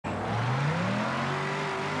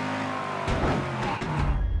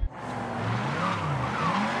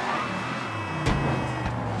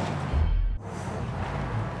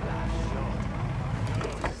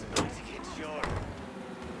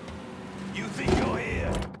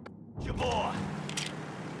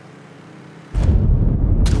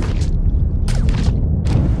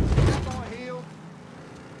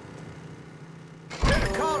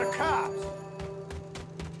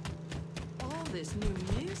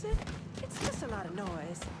is it? It's just a lot of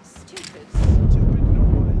noise. Stupid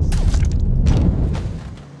noise.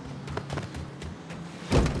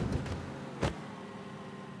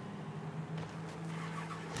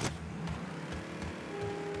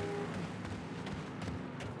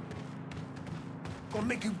 Gonna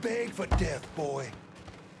make you beg for death, boy.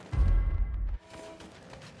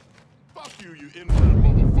 Fuck you, you inbred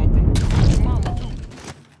motherfucker. Your mama too.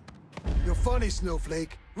 You're funny,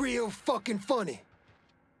 Snowflake. Real fucking funny.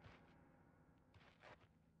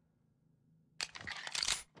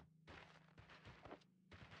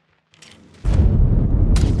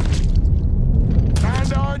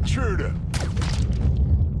 Find our intruder.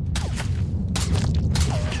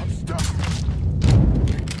 I'm stuck.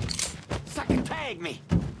 Sucking tag me.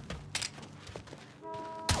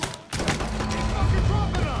 Fucking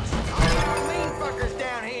dropping us. Mean fuckers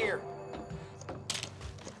down here.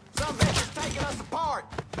 Some bitch is taking us apart.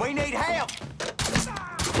 We need help.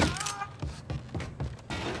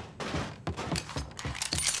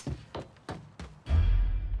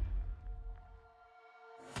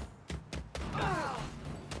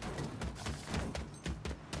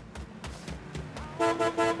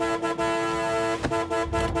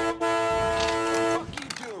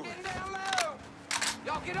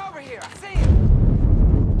 Get over here! I see him!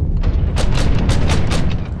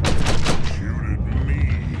 Shoot at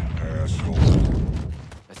me, asshole.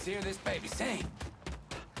 Let's hear this baby sing.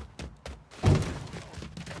 Can't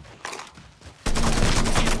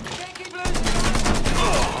keep losing.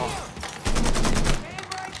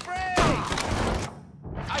 Handbrake free!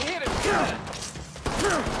 I hit him.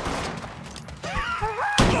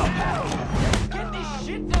 Get this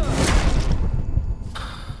shit done.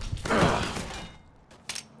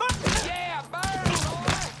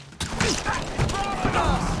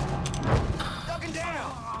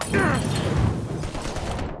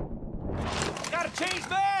 Change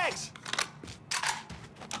bags!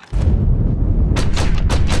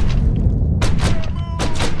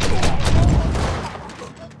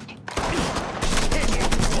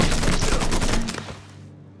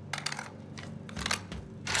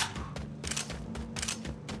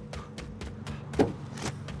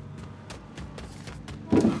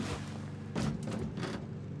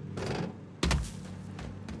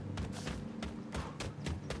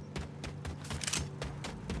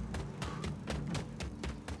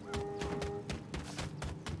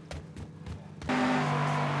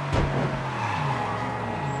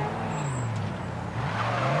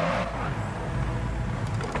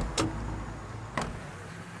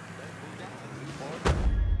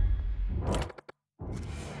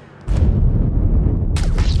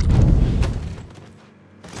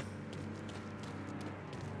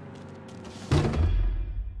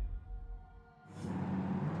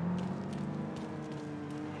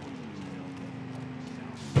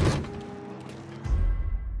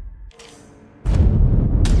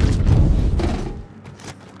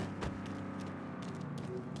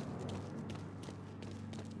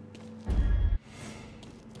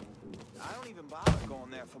 Bother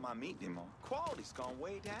going there for my meat anymore. Quality's gone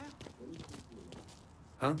way down.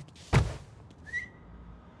 Huh?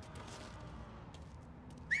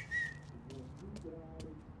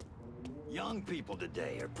 Young people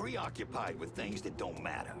today are preoccupied with things that don't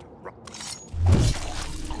matter.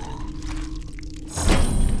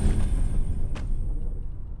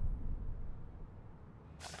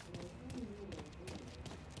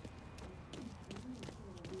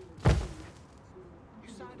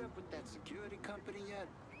 Security company yet?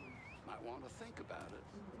 Might want to think about it.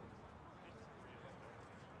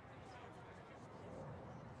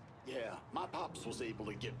 Yeah, my pops was able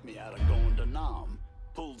to get me out of going to Nam.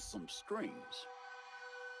 Pulled some strings.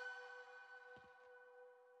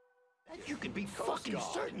 That you could be fucking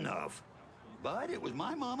certain of. But it was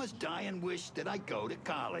my mama's dying wish that I go to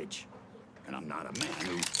college. And I'm not a man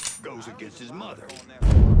who goes against his mother.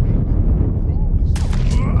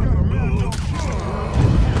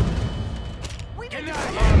 Get out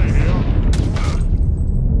of here!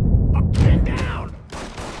 Get down!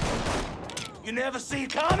 You never see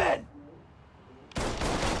it coming!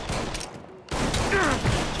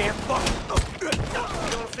 Can't fuck!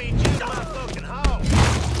 Gonna feed you to my fucking hog!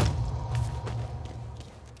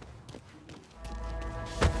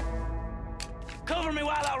 Cover me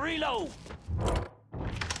while I reload!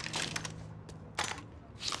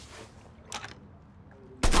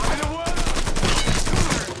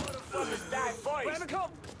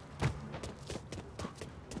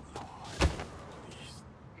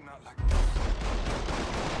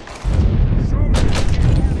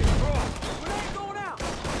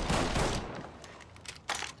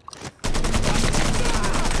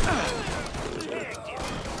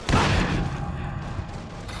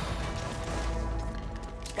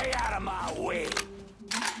 my way.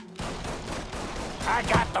 I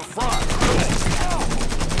got the front.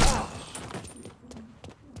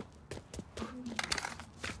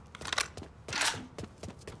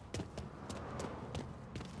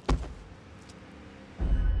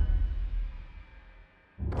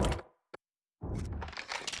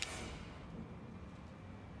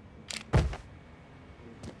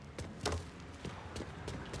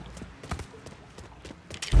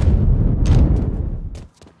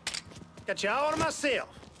 Got you all to myself.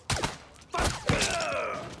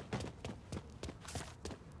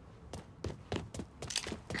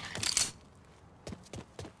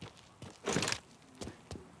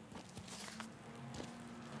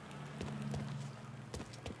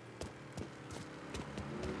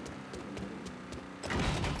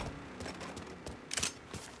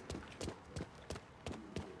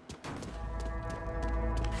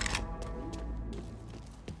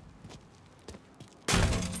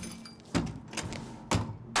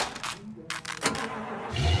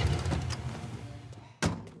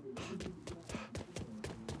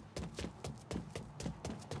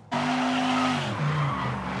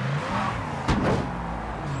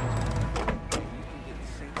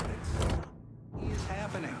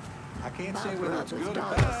 I can't say whether it's good or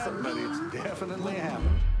bad, but it's definitely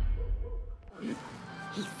happened.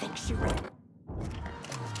 He thinks you're right.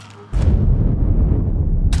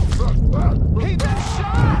 He just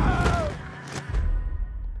shot!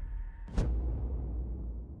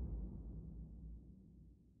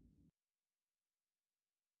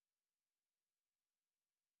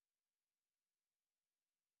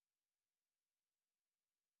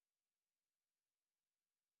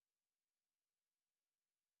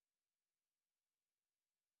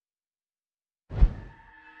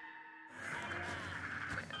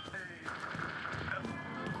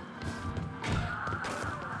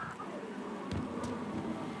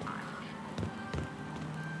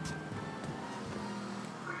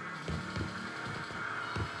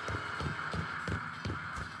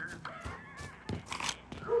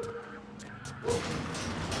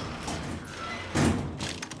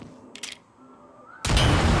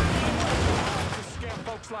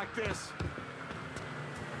 Like this.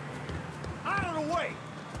 Out of the way!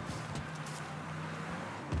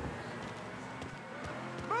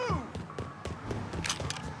 Move!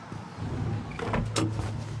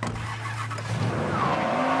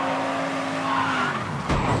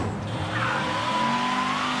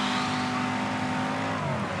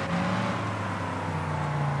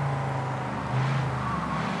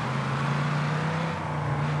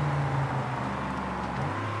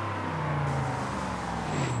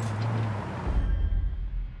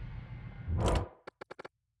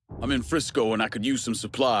 I'm in Frisco and I could use some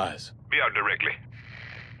supplies. Be out directly.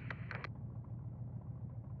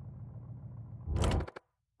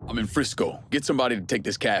 I'm in Frisco. Get somebody to take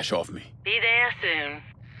this cash off me. Be there soon.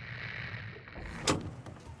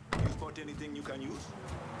 You spot anything you can use?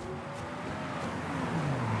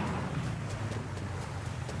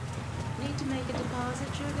 Need to make a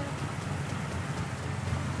deposit, sugar?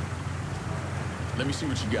 Let me see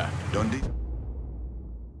what you got. Dundee?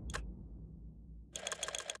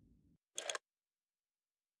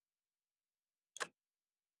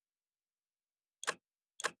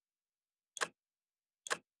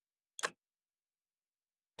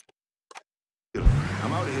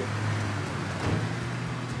 I'm out of here.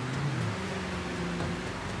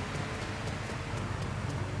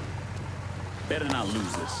 Better not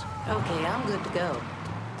lose this. Okay, I'm good to go.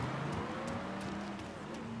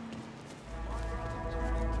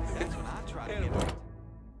 That's when I try to get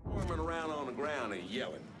worming around on the ground and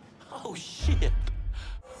yelling. Oh, shit.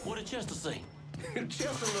 What did Chester say?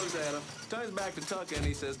 Chester looks at him, turns back to Tucker, and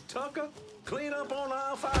he says, "Tucker, clean up on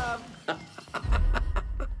aisle 5."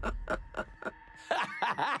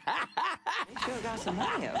 They sure got some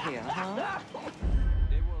money up here, huh?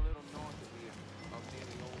 They were a little north of here, up near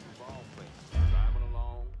the old ball place, driving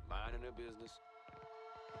along, minding their business.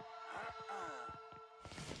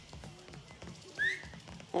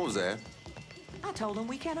 What was that? I told him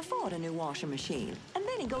we can't afford a new washing machine, and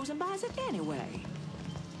then he goes and buys it anyway.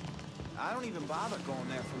 I don't even bother going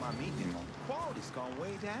there for my meat anymore. Quality's gone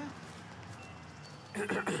way down.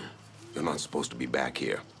 You're not supposed to be back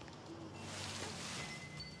here.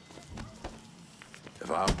 If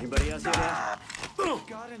I... Anybody else hear that?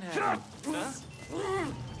 God in heaven.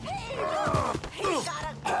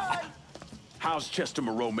 How's Chester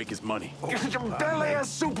Moreau make his money? Some deadly-ass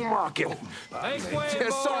supermarket.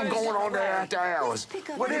 There's something going on there after hours.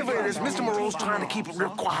 Whatever it is, Mr. Moreau's trying to keep it real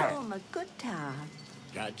quiet. On a good time.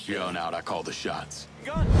 Here on out, I call the shots.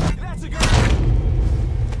 Gun! That's a gun!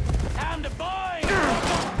 Time to bind!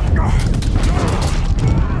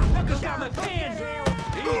 Fuckers got my pants!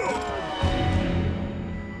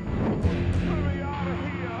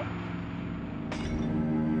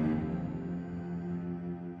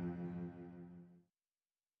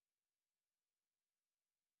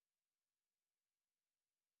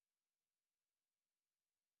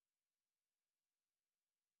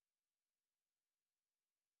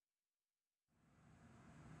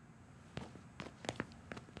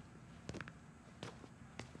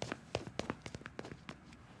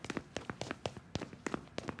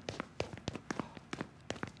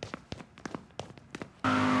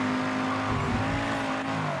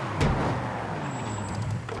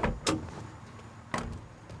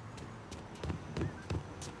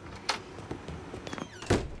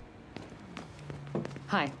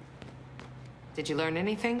 Hi. Did you learn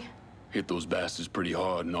anything? Hit those bastards pretty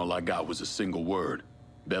hard, and all I got was a single word.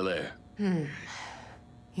 Bel Air. You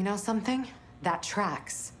know something? That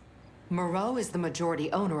tracks. Moreau is the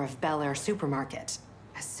majority owner of Bel Air Supermarket.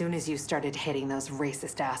 As soon as you started hitting those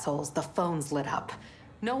racist assholes, the phones lit up.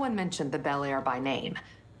 No one mentioned the Bel Air by name,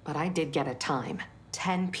 but I did get a time,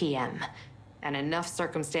 10 p.m., and enough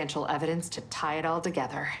circumstantial evidence to tie it all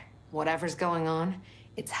together. Whatever's going on,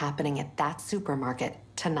 it's happening at that supermarket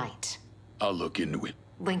tonight. I'll look into it.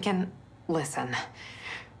 Lincoln, listen.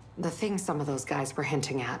 The thing some of those guys were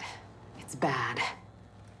hinting at, it's bad.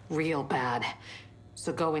 Real bad.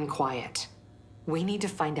 So go in quiet. We need to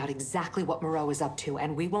find out exactly what Moreau is up to,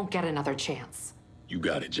 and we won't get another chance. You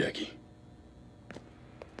got it, Jackie.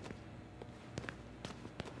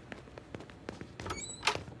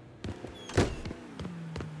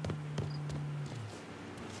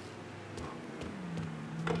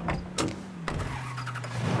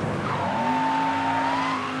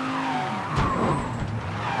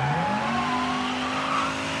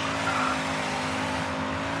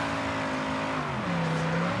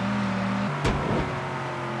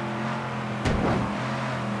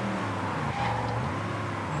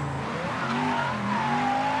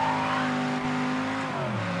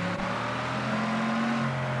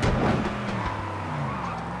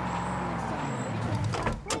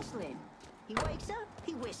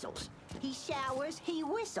 He showers, he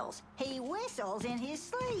whistles. He whistles in his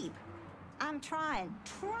sleep. I'm trying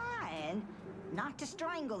not to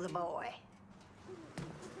strangle the boy.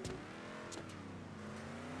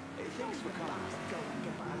 Hey, thanks for coming.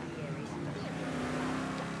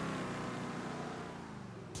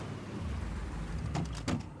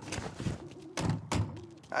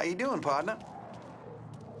 How you doing, partner?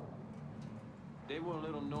 They were a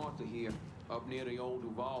little north of here, up near the old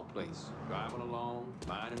Dюваля place. Driving along,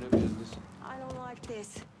 minding their business. I don't like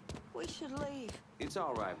this. We should leave. It's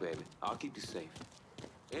all right, baby. I'll keep you safe.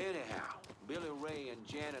 Anyhow, Billy Ray and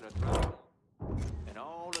Janet are driving. And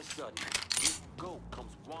all of a sudden, this goat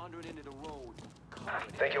comes wandering into the road.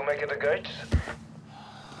 Think you'll make it to Gertz?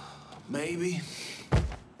 Maybe.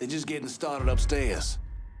 They're just getting started upstairs.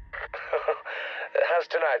 How's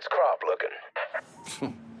tonight's crop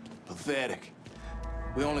looking? Pathetic.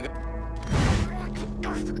 We only got...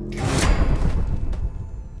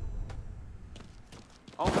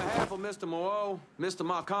 On behalf of Mr. Moreau, Mr.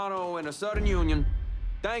 Marcano, and the Southern Union,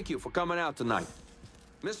 thank you for coming out tonight.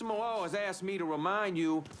 Mr. Moreau has asked me to remind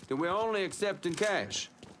you that we're only accepting cash.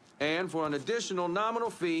 And for an additional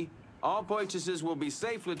nominal fee, all purchases will be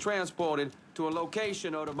safely transported to a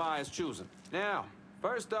location of the buyer's choosing. Now,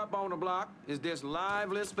 first up on the block is this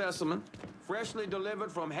lively specimen, freshly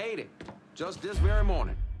delivered from Haiti, just this very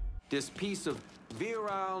morning. This piece of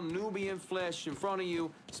virile Nubian flesh in front of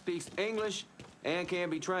you speaks English and can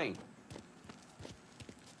be trained.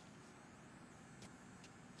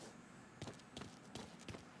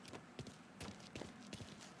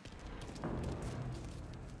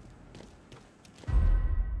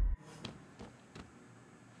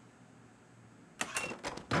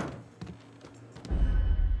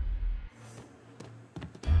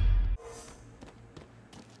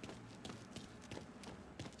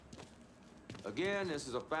 Again, this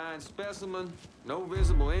is a fine specimen, no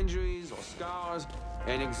visible injuries or scars,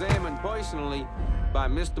 and examined personally by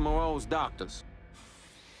Mr. Moreau's doctors.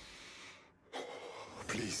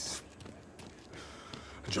 Please,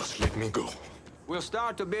 just let me go. We'll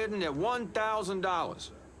start the bidding at $1,000.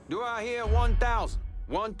 Do I hear 1,000?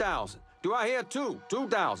 1,000. Do I hear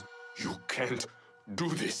 2,000? You can't do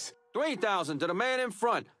this. 3,000 to the man in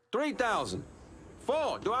front. 3,000.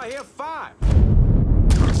 4. Do I hear 5?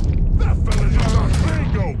 That fella's got a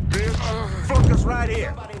bingo, bitch. Fuck us right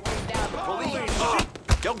here. Police. Shit.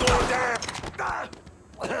 You're going down.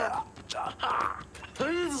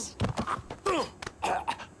 Please.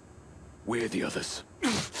 Where are the others?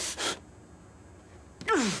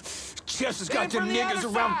 else has got them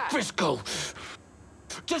niggas around Frisco.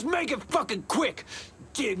 Just make it fucking quick,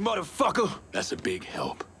 dig motherfucker. That's a big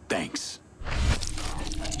help. Thanks.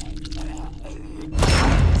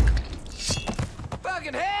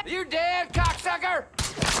 Fucking head! You dead, cocksucker!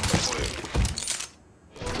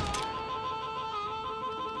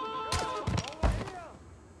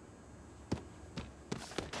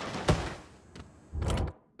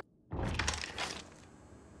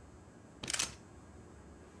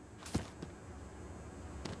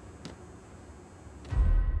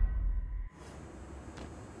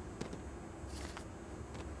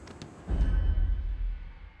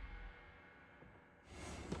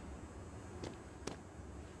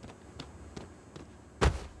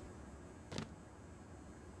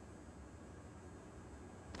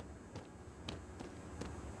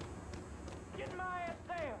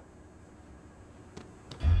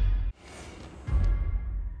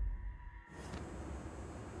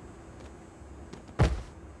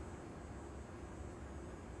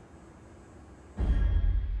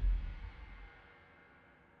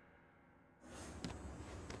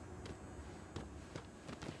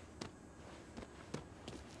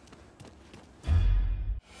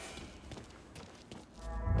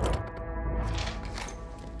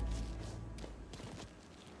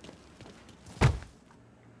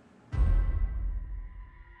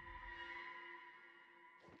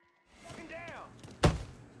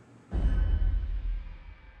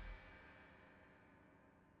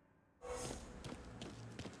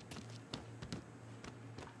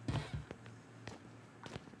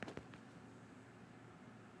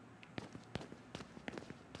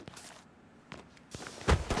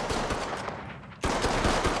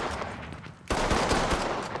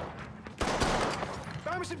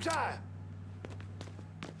 Some time.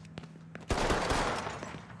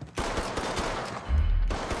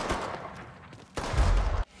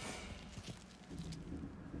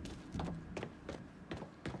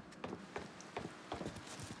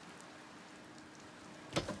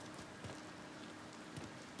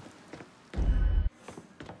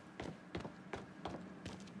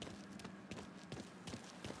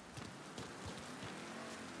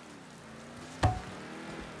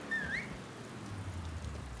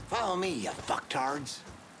 Follow me, you fucktards.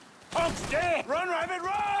 Punk's dead! Run, Rabbit,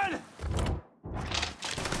 run!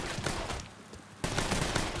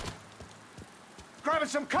 Grabbing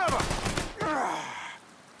some cover!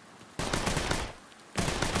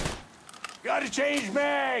 Gotta change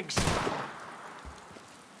mags!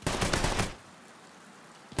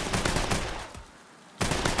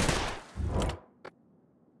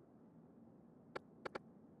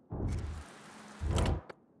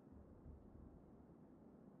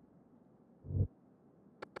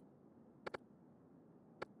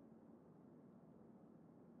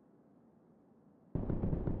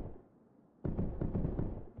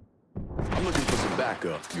 I'm looking for some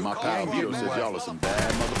backup. My pal Vito says y'all are some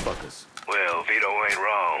bad motherfuckers. Well, Vito ain't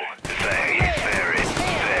wrong. The thing is very,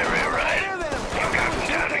 very right. I've got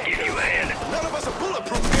time to give you a hand. None of us are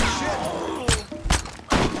bulletproof, this shit.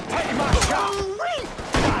 Take my shot!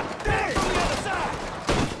 God damn! On the other side!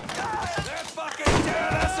 They're fucking dead!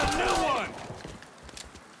 That's a new one!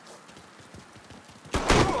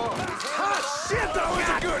 Hot shit, that was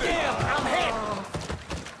a good one! Damn, I'm hit!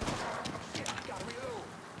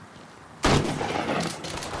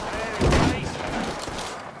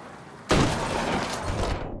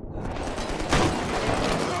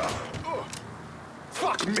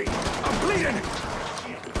 Fuck me! I'm bleeding!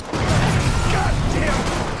 God damn!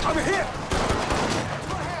 I'm hit!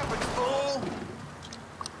 What happened, fool?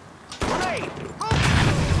 Grenade!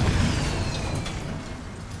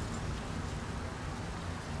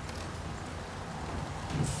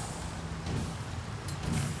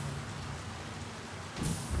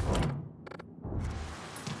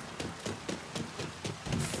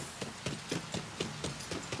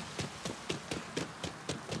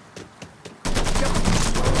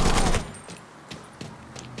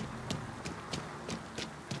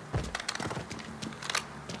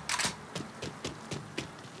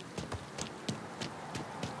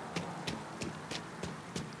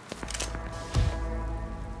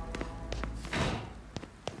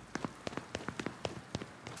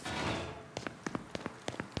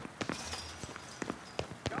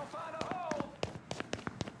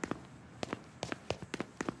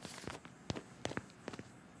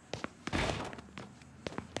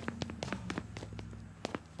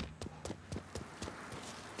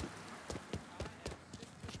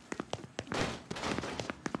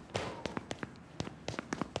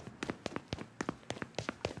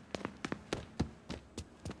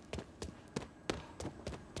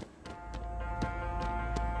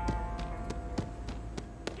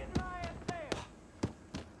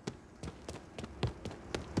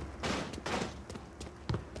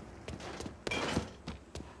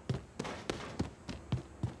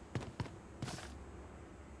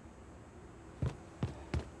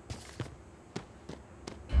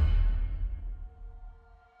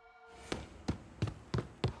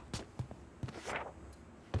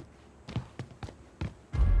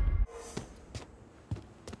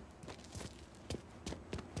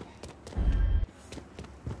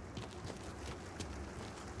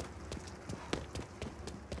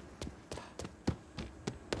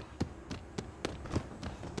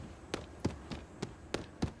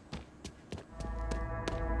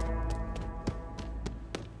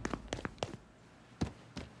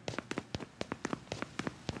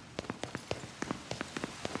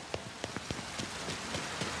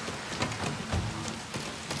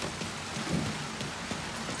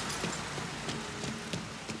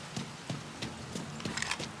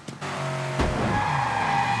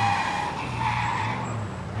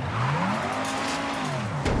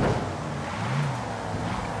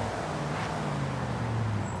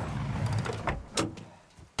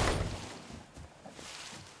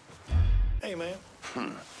 name,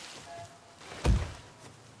 man?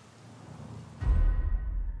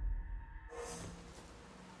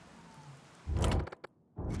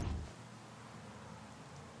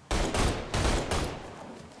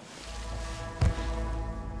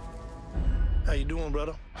 How you doing,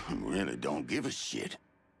 brother? I really don't give a shit.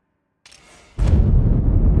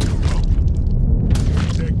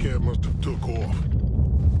 That cat must have took off.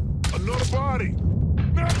 Another body!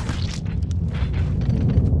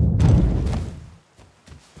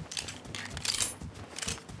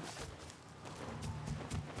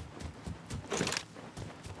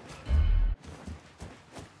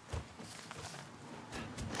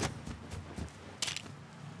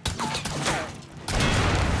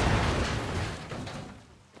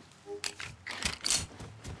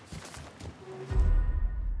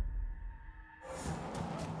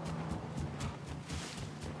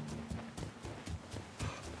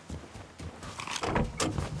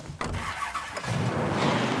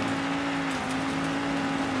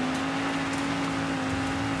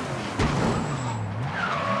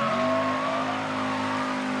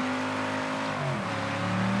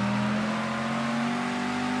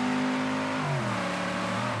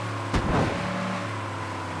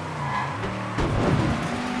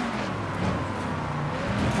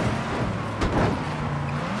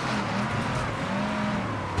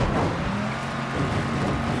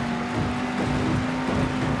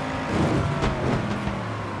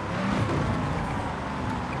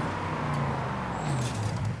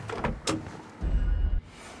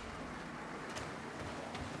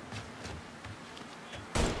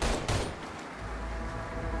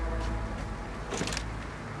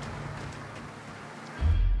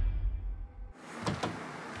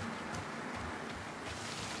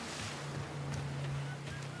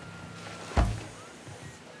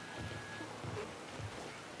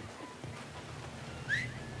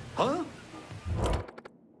 Huh?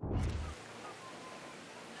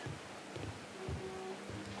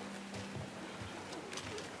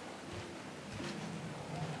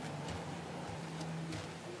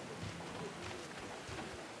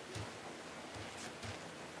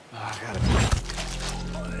 I gotta...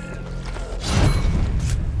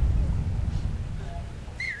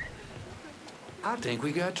 I think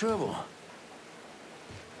we got trouble.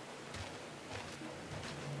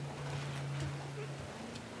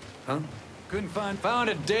 Huh? Couldn't found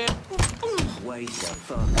a damn... Wait the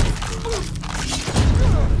fuck up.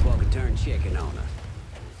 Motherfucker turned chicken on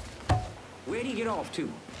us. Where'd he get off to?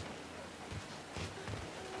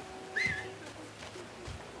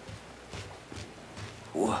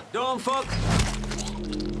 What? Dumb fuck!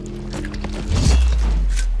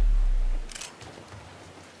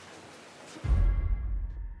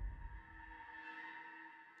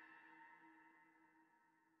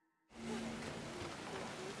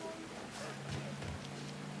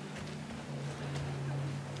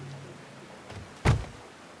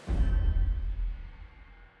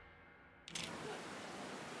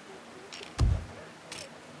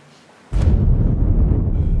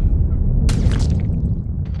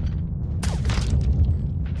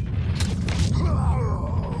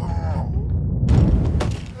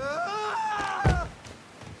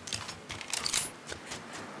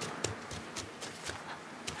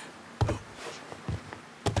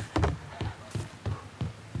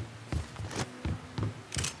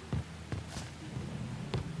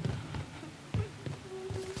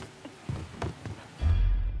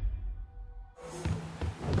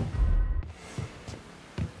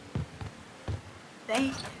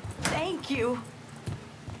 Thank you.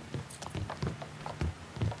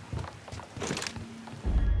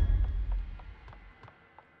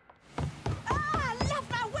 Ah, I left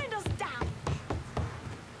my windows down.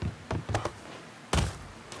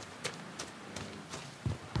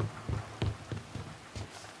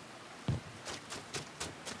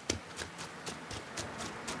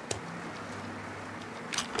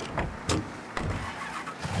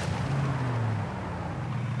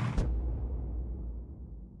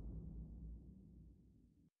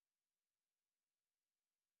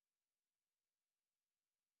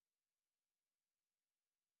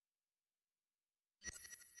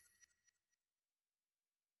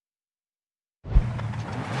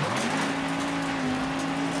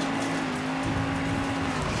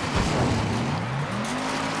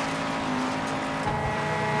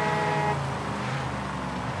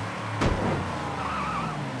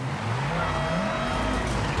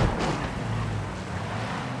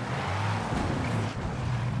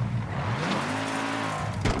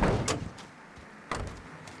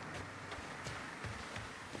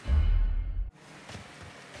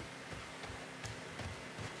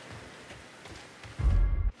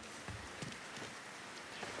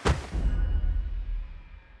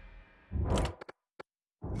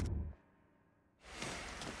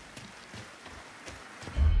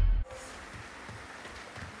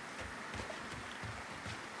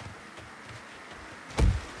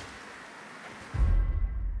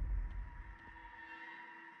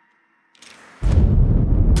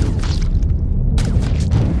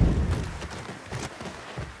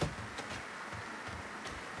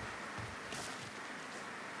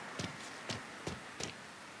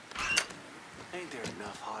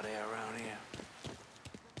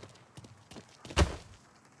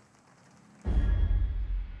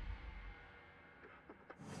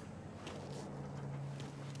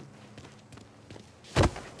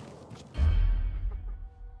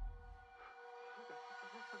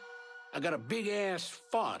 got a big-ass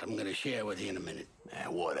fart I'm gonna share with you in a minute.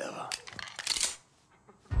 Whatever.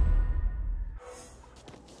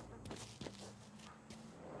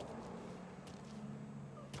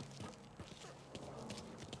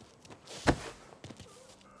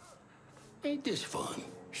 Ain't this fun?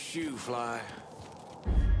 Shoe fly.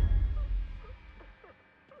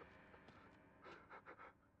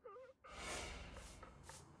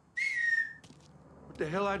 What the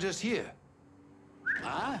hell I just hear?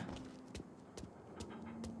 Huh?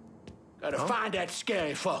 Gotta find that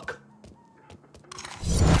scary fuck.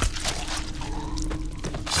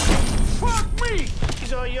 Fuck me!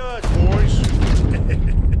 These are yours, boys.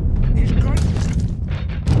 He's good.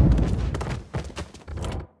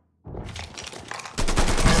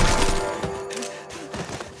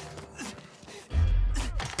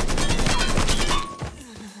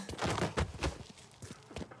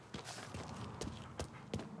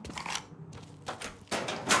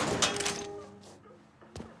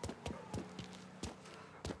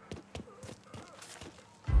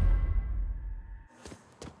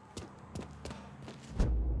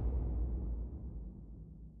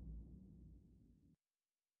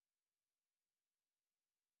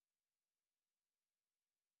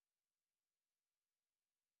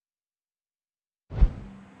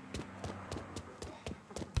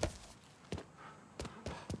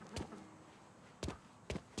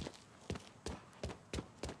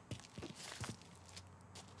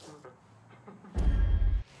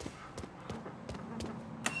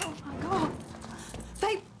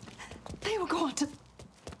 They were going to...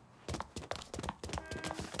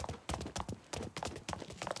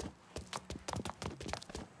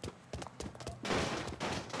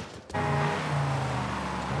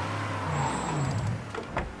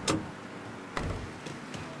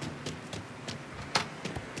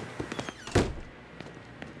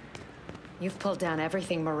 You've pulled down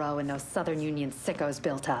everything Moreau and those Southern Union sickos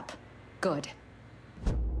built up. Good.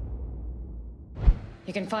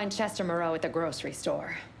 You can find Chester Moreau at the grocery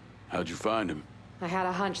store. How'd you find him? I had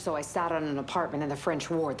a hunch, so I sat on an apartment in the French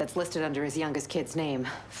ward that's listed under his youngest kid's name.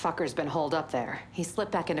 Fucker's been holed up there. He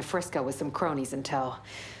slipped back into Frisco with some cronies in tow.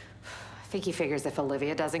 I think he figures if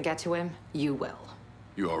Olivia doesn't get to him, you will.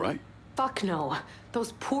 You all right? Fuck no.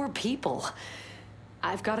 Those poor people.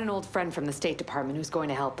 I've got an old friend from the State Department who's going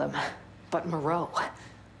to help them. But Moreau,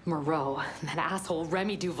 that asshole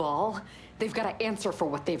Remi Duvall, they've got to answer for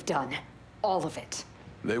what they've done. All of it.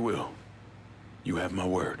 They will. You have my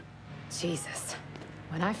word. Jesus.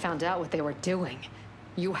 When I found out what they were doing,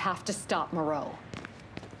 you have to stop Moreau.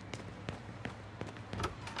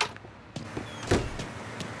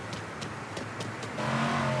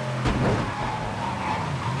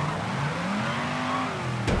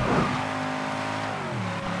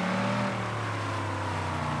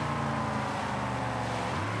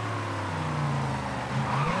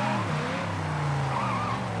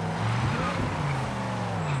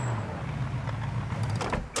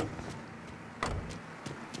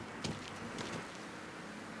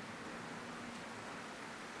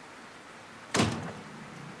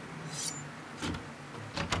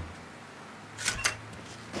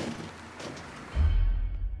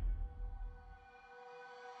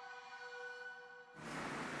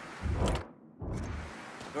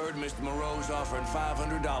 Heard Mr. Moreau's offering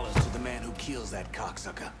 $500 to the man who kills that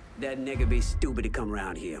cocksucker. That nigga be stupid to come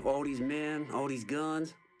around here. All these men, all these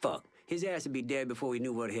guns. Fuck. His ass would be dead before we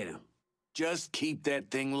knew what hit him. Just keep that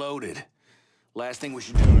thing loaded. Last thing we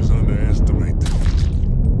should do is underestimate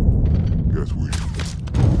them. Guess we should.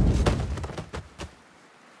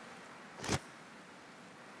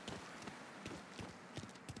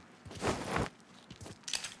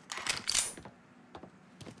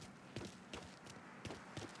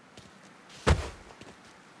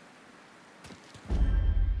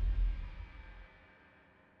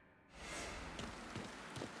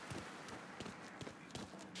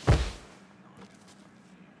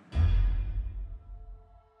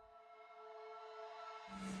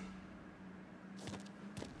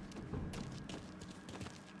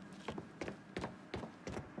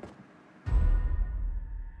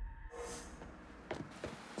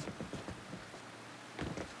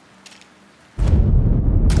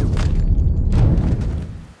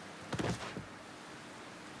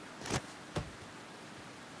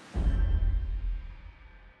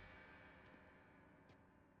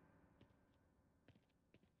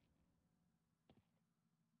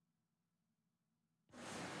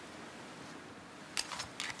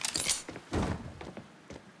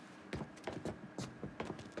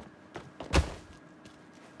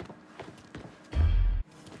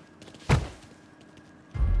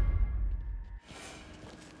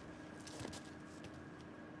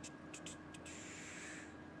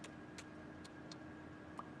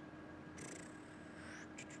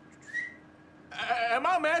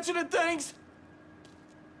 I'm answering things!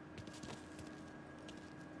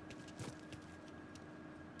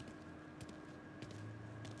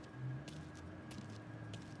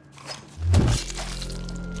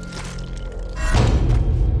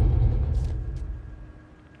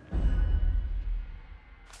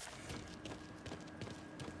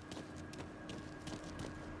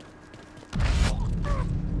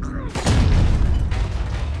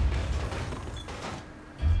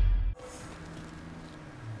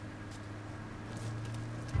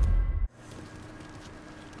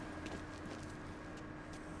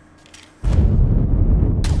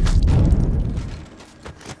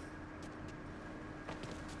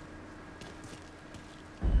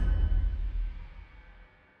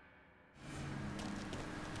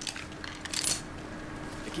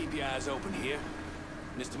 Keep your eyes open here.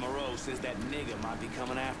 Mr. Moreau says that nigger might be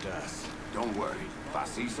coming after us. Don't worry. If I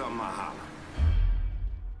see something, I'll holler.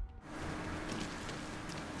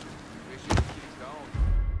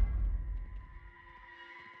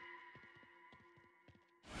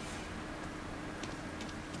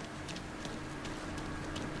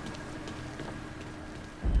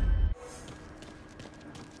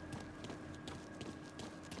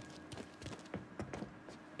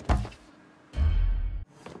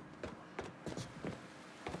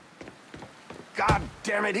 God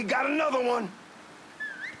damn it, he got another one!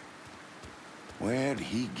 Where'd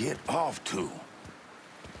he get off to?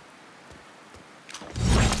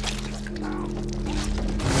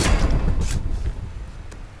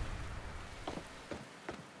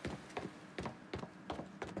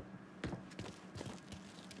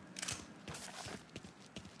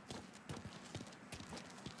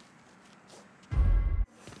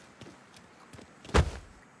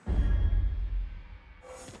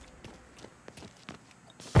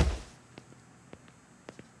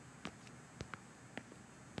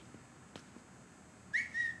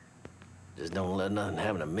 Just don't let nothing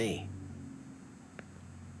happen to me.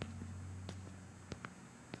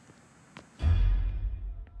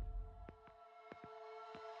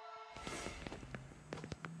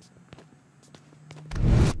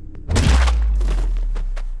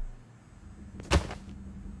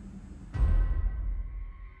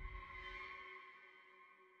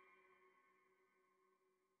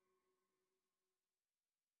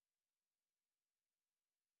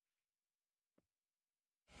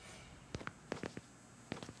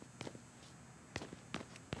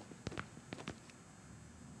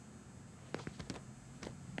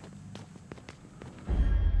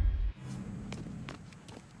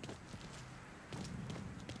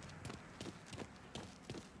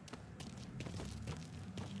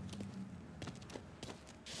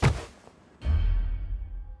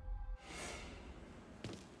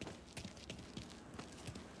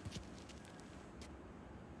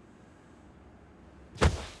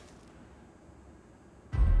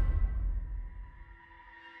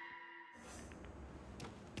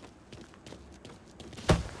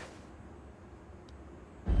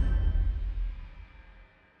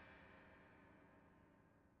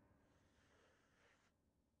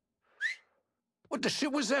 What the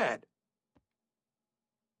shit was that?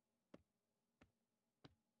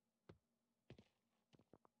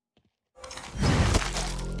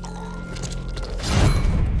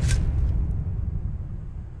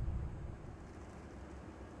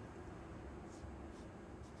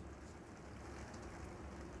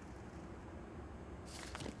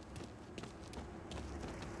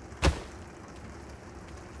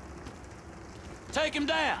 Take him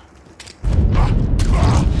down!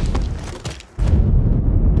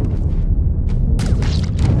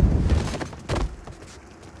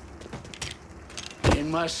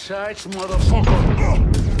 In my sights, motherfucker!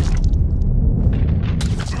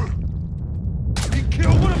 He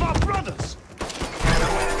killed one of our brothers!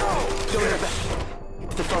 Go in the back.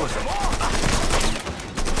 It's the fellas.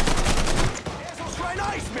 Asshole's trying to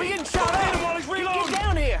ice me! We're getting shot at him while he's reloading! Get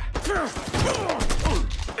down here!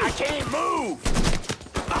 I can't move!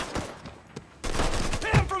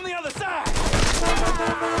 Hit him from the other side!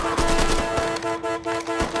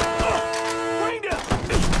 Bring him!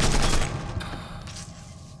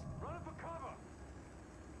 Run for cover!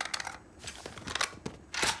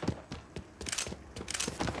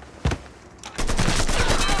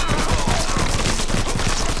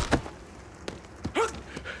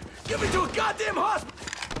 Get me to a goddamn hospital!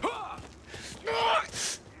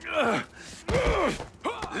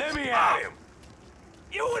 Let me at him!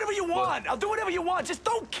 You do whatever you want! I'll do whatever you want! Just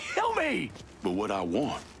don't kill me! But what I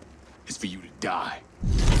want is for you to die.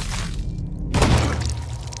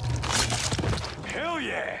 Hell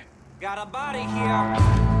yeah! Got a body here.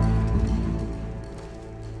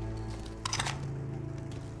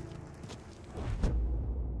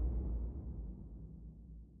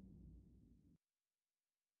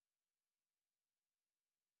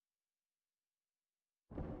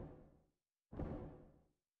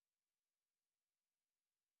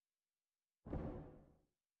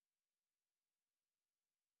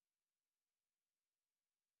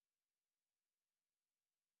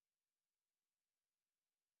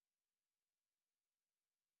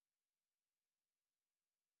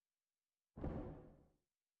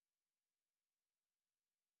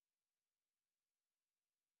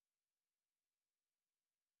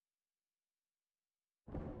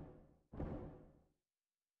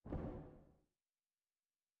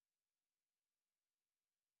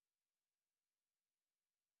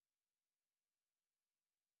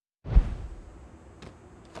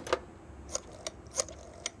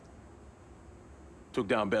 Took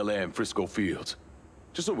down Bel Air and Frisco Fields.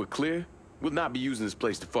 Just so we're clear, we'll not be using this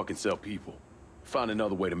place to fucking sell people. Find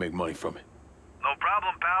another way to make money from it. No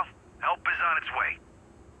problem, pal. Help is on its way.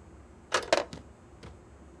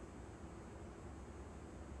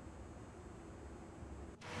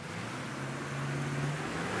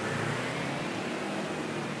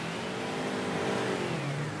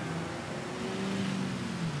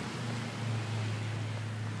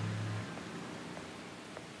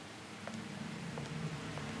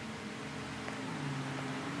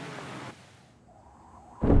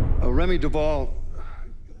 Remi Duvall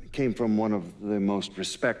came from one of the most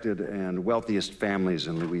respected and wealthiest families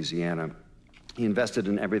in Louisiana. He invested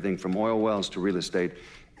in everything from oil wells to real estate,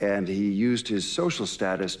 and he used his social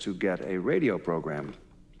status to get a radio program.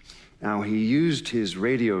 Now, he used his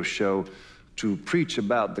radio show to preach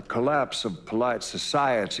about the collapse of polite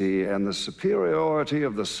society and the superiority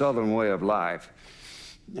of the Southern way of life.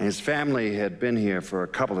 His family had been here for a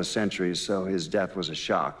couple of centuries, so his death was a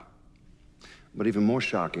shock. But even more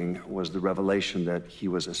shocking was the revelation that he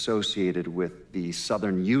was associated with the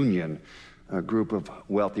Southern Union, a group of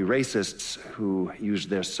wealthy racists who used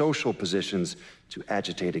their social positions to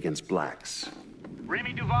agitate against blacks.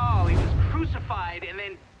 Remi Duvall, he was crucified and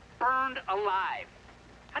then burned alive.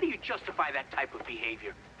 How do you justify that type of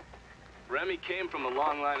behavior? Remi came from a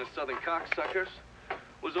long line of Southern cocksuckers.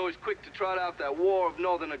 Was always quick to trot out that war of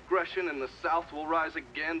northern aggression and the South will rise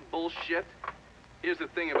again bullshit. Here's the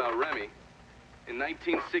thing about Remi. In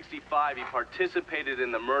 1965, he participated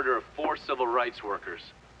in the murder of 4 civil rights workers,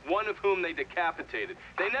 one of whom they decapitated.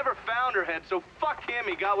 They never found her head, so fuck him,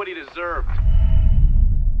 he got what he deserved.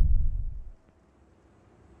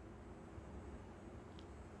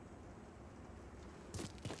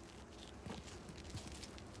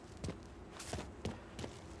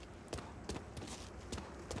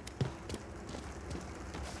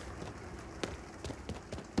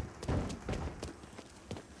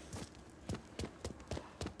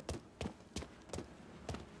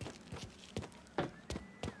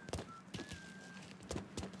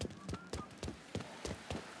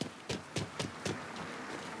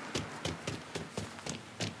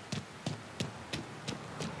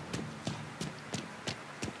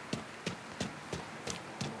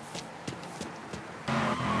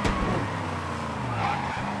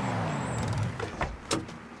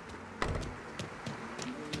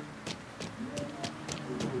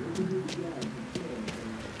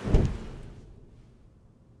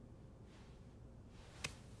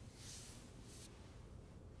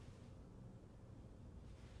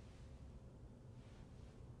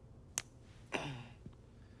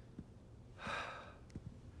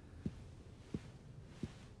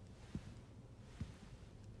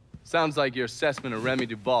 Sounds like your assessment of Remi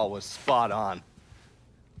Duvall was spot on.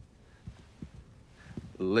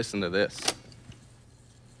 Listen to this.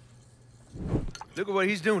 Look at what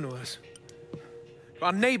he's doing to us.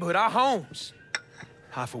 Our neighborhood, our homes.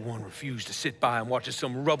 I, for one, refuse to sit by and watch as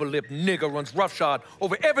some rubber-lipped nigger runs roughshod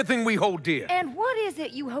over everything we hold dear. And what is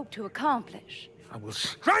it you hope to accomplish? I will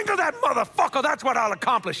strangle that motherfucker! That's what I'll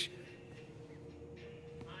accomplish!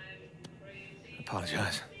 I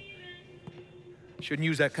apologize. Shouldn't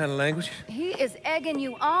use that kind of language. He is egging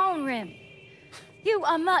you on, Remi. You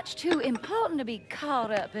are much too important to be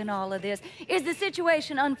caught up in all of this. Is the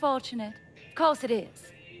situation unfortunate? Of course it is.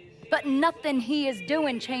 But nothing he is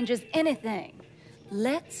doing changes anything.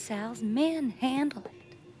 Let Sal's men handle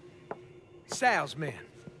it. Sal's men?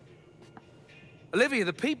 Olivia,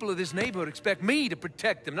 the people of this neighborhood expect me to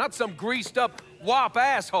protect them, not some greased-up wop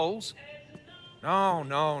assholes. No,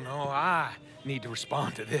 I need to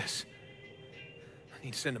respond to this. I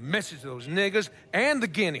need to send a message to those niggas and the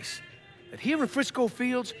guineas that here in Frisco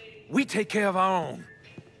Fields, we take care of our own.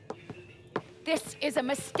 This is a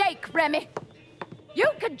mistake, Remi. You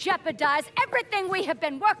could jeopardize everything we have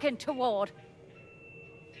been working toward.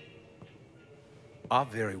 Our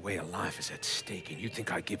very way of life is at stake, and you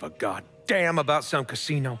think I give a goddamn about some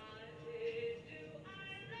casino?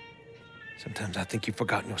 Sometimes I think you've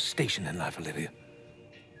forgotten your station in life, Olivia.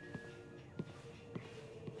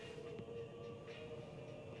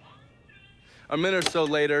 A minute or so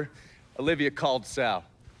later, Olivia called Sal.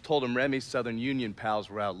 Told him Remi's Southern Union pals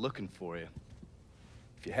were out looking for you.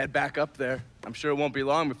 If you head back up there, I'm sure it won't be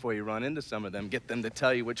long before you run into some of them. Get them to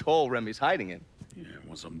tell you which hole Remi's hiding in. Yeah,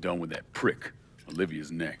 once I'm done with that prick, Olivia's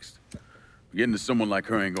next. Getting to someone like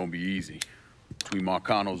her ain't gonna be easy. Between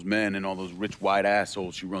Marcano's men and all those rich white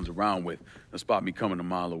assholes she runs around with, they'll spot me coming a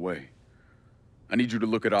mile away. I need you to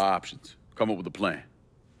look at our options. Come up with a plan.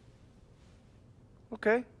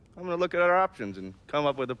 Okay, I'm gonna look at our options and come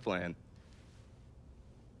up with a plan.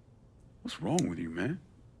 What's wrong with you, man?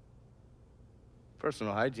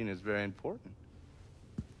 Personal hygiene is very important.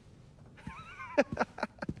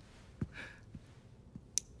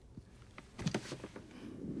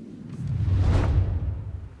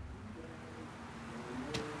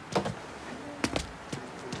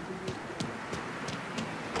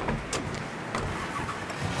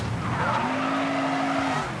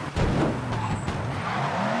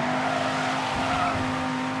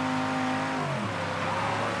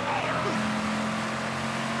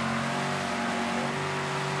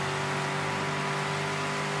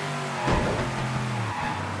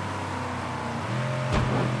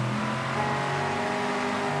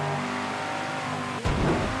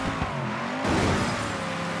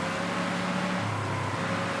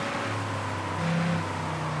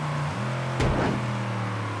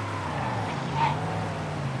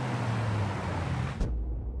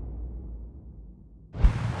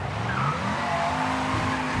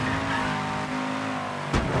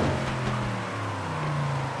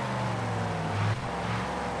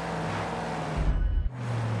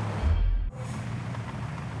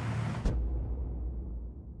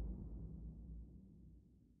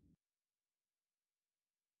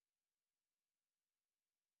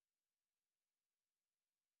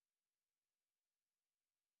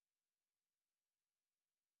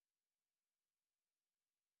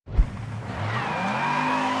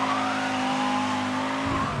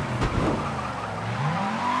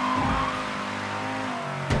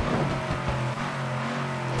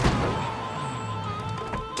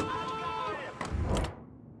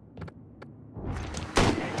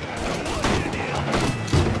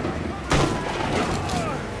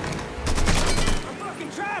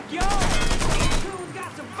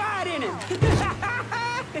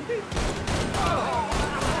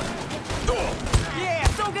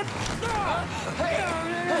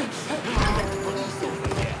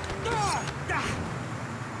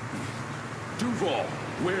 Duval,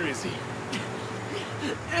 where is he?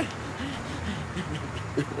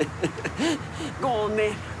 Go on,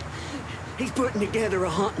 man. He's putting together a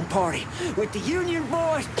hunting party with the Union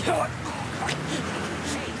boys. Be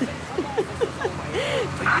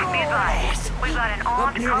advised, we've got an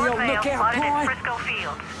armed colored veil spotted in Frisco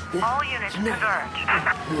Fields. All units converge.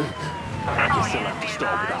 All units be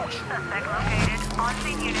advised. Suspect located.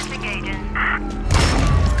 On-scene units engaging.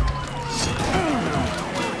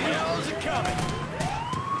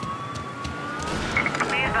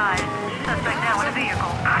 Be advised. Suspect now in a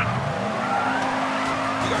vehicle.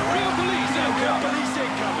 You got real police incoming. Police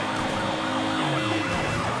incoming.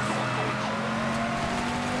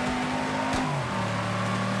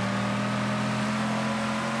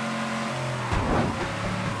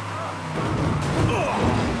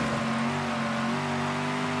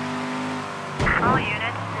 All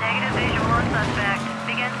units, negative visual on suspect.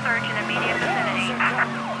 Begin search in immediate vicinity.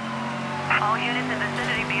 All units in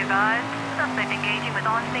vicinity be advised. Suspect engaging with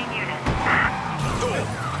on-scene units.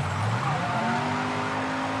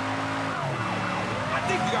 I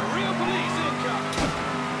think you got real police incoming.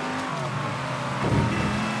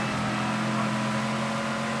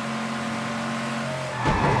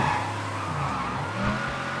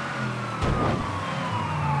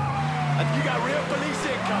 I think you got real police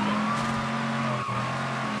incoming.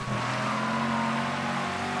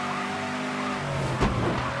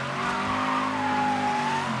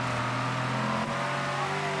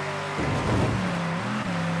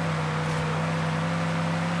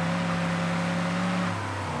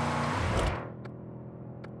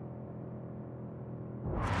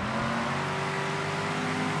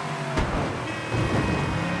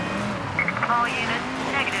 All units,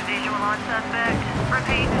 negative visual on suspect.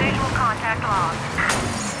 Repeat, visual contact lost.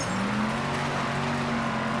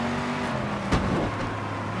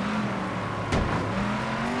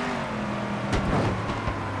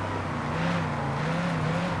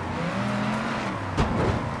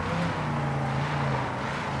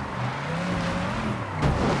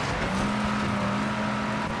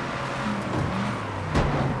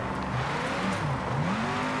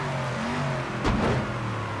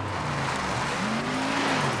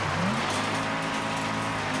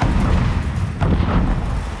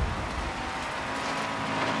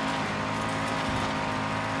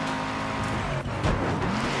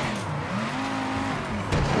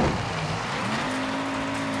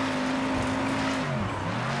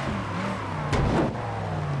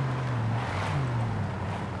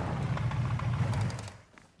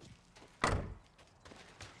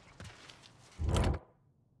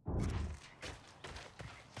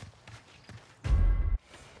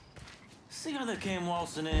 See how they came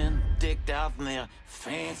waltzing in, decked out in their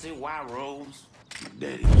fancy white robes?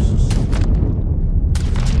 Daddy was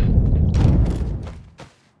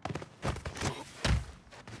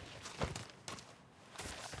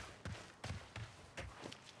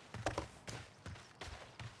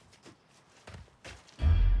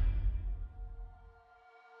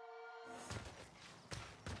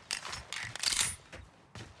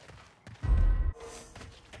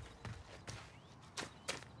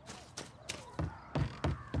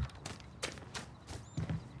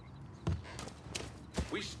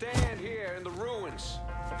stand here in the ruins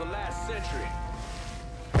of the last century.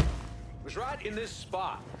 It was right in this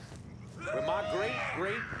spot where my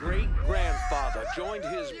great-great-great-grandfather joined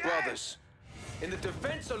his brothers in the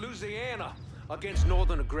defense of Louisiana against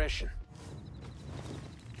northern aggression.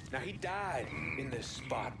 Now, he died in this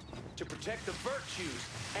spot to protect the virtues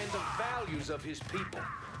and the values of his people.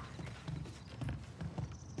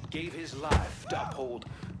 He gave his life to uphold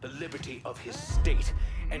the liberty of his state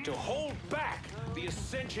and to hold back the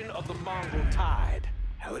ascension of the Mongol tide.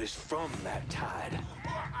 Now, it is from that tide.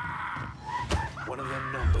 One of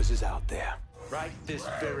them numbers is out there, right this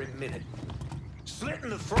very minute, slitting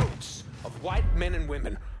the throats of white men and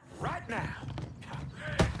women right now.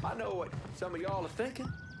 I know what some of y'all are thinking.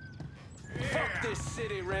 Fuck this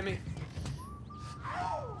city, Remi.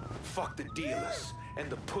 Fuck the dealers and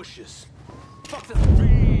the pushers. Fuck the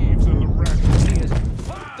thieves and the racketeers.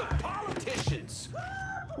 Fuck the politicians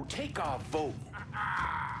who take our vote.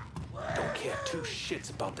 Don't care two shits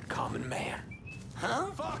about the common man. Huh?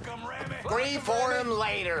 Fuck him, Remi. Grieve for him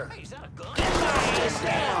later. Get my ass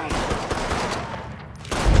down.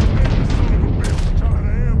 Trying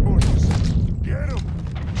to ambush us. Get him.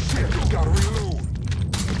 Shit, you gotta reload.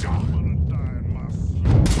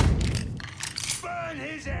 Burn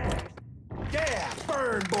his ass! Yeah,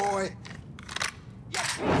 burn, boy. You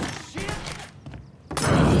piece of shit!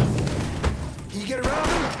 Can you get around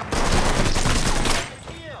him?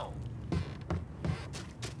 Kill!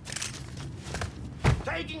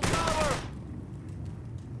 Taking cover!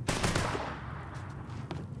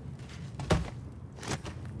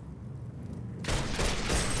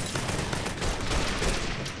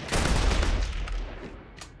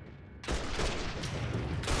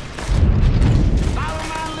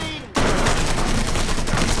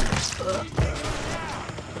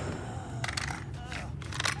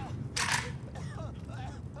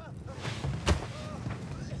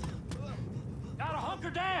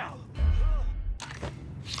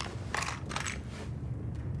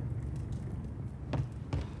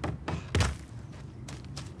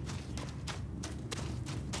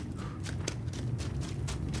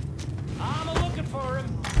 For him.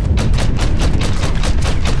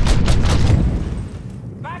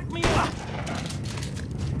 Back me up.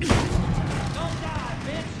 Don't die,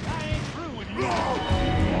 bitch. I ain't through with you.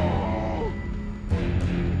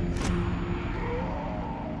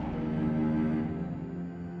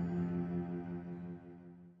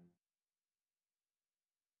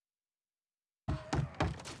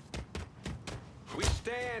 We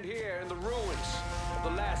stand here in the ruins of the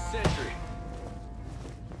last century.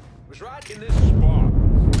 It was right in this spot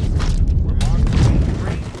where my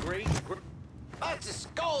great. Bust his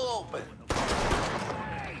skull open.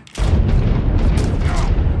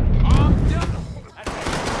 I'm done.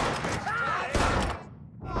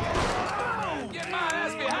 Get my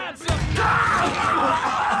ass behind something.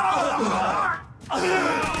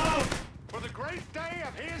 For the great day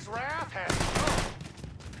of his wrath has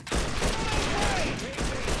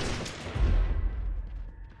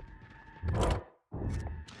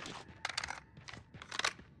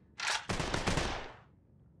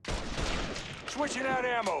switching out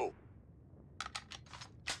ammo.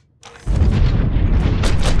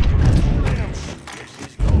 Damn shit,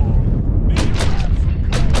 he's gone.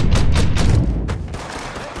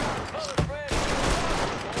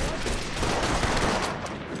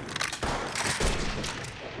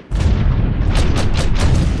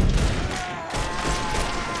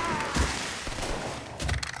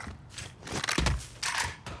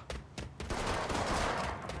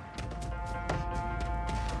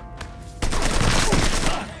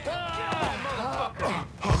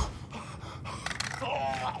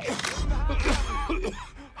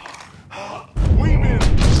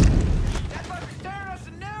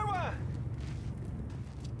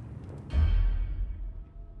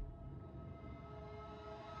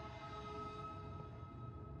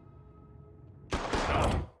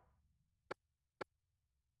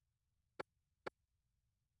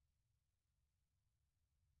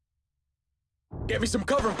 Get me some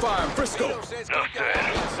cover fire, Frisco! Enough said.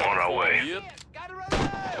 On our way. Yep.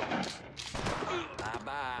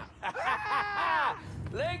 Bye-bye.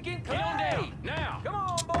 Lincoln Clay! Now! Come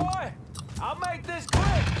on, boy! I'll make this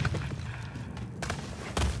quick!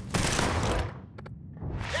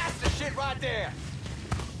 That's the shit right there.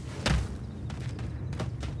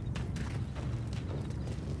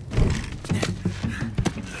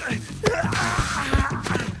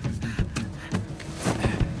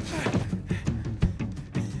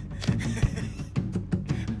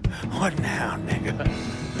 What now, nigga?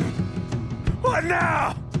 What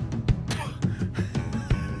now?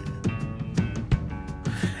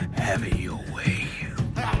 Have it your way.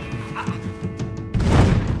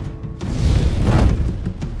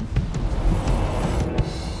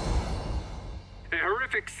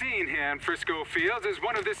 scene here in Frisco Fields as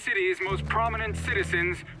one of the city's most prominent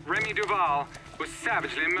citizens, Remi Duvall, was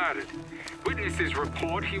savagely murdered. Witnesses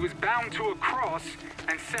report he was bound to a cross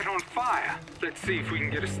and set on fire. Let's see if we can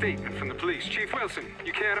get a statement from the police. Chief Wilson,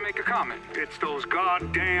 you care to make a comment? It's those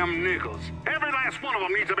goddamn niggles. Every last one of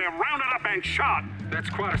them needs to be rounded up and shot. That's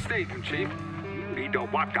quite a statement, Chief. Need to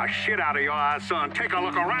wipe the shit out of your eyes, son. Take a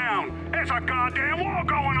look around. There's a goddamn war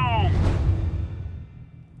going on.